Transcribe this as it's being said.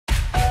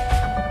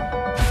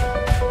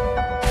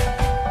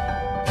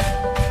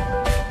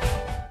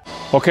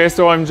Okay,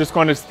 so I'm just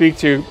going to speak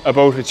to you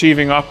about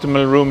achieving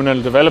optimal ruminal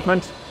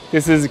development.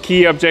 This is a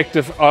key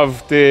objective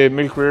of the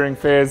milk rearing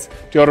phase,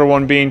 the other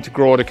one being to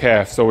grow the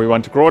calf. So we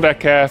want to grow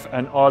that calf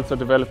and also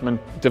develop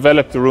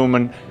the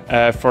rumen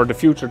for the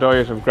future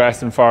diet of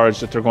grass and forage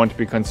that they're going to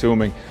be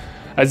consuming.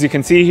 As you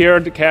can see here,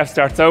 the calf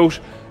starts out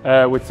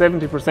with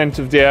 70%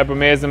 of the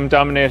abomasum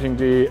dominating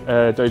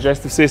the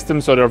digestive system,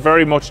 so they're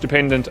very much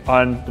dependent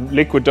on the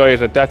liquid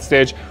diet at that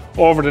stage.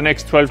 Over the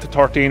next 12 to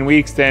 13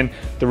 weeks then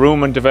the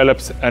rumen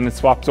develops and it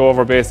swaps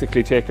over,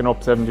 basically taking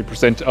up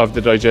 70% of the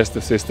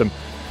digestive system.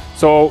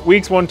 So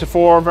weeks 1 to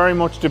 4 very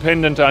much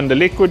dependent on the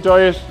liquid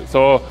diet,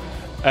 so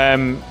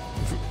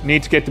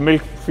need to get the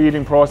milk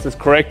feeding process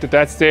correct at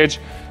that stage.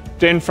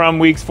 Then from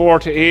weeks 4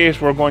 to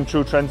 8 we're going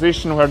through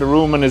transition where the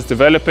rumen is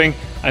developing,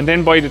 and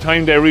then by the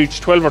time they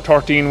reach 12 or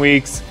 13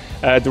 weeks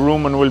the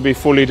rumen will be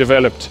fully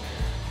developed.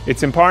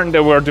 It's important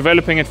that we're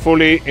developing it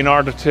fully in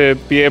order to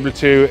be able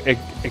to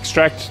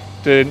extract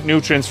the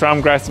nutrients from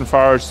grass and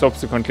forage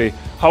subsequently.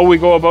 How we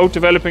go about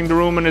developing the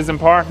rumen is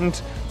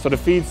important, so the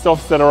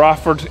feedstuffs that are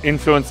offered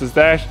influences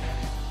that.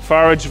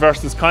 Forage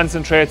versus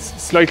concentrates,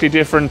 slightly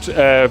different.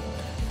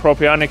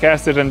 Propionic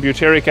acid and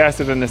butyric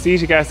acid and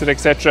acetic acid,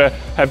 etc.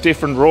 have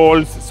different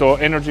roles, so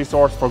energy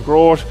source for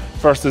growth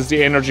versus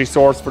the energy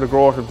source for the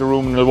growth of the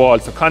ruminal wall.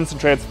 So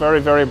concentrates very,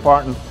 very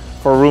important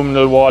for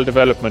ruminal wall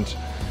development.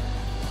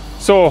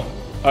 So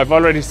I've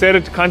already said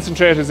it,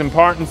 concentrate is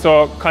important,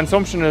 so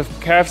consumption of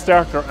calf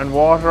starter and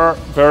water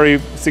very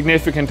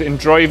significant in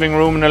driving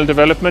ruminal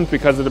development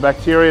because of the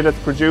bacteria that's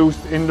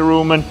produced in the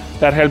rumen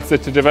that helps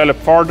it to develop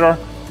further.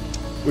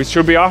 We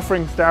should be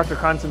offering starter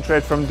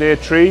concentrate from day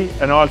 3,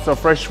 and also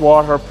fresh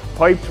water,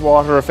 piped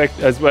water effect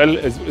as well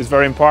is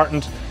very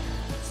important.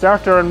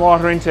 Starter and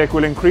water intake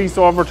will increase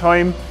over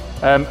time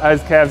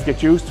as calves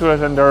get used to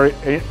it and their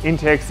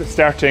intakes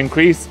start to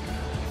increase.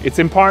 It's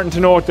important to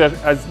note that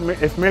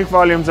if milk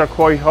volumes are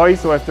quite high,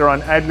 so if they're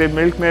on ad-lib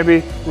milk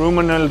maybe,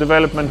 ruminal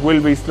development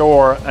will be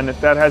slower, and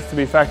that has to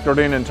be factored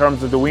in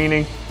terms of the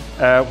weaning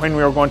when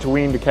we are going to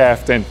wean the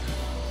calf then.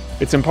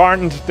 It's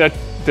important that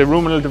the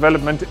ruminal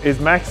development is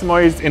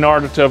maximised in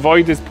order to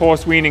avoid this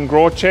post-weaning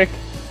growth check,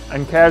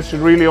 and calves should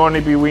really only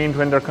be weaned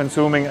when they're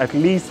consuming at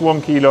least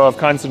 1 kilo of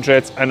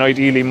concentrates and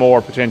ideally more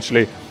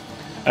potentially.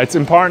 It's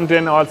important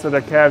then also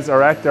that calves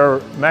are at their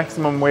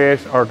maximum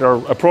weight or their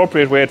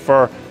appropriate weight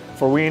for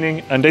weaning,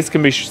 and this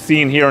can be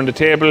seen here on the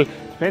table.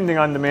 Depending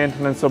on the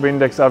maintenance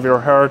subindex of your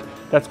herd,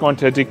 that's going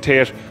to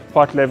dictate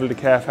what level the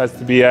calf has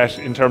to be at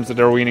in terms of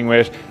their weaning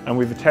weight, and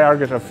we have a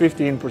target of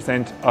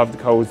 15% of the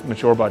cow's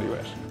mature body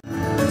weight.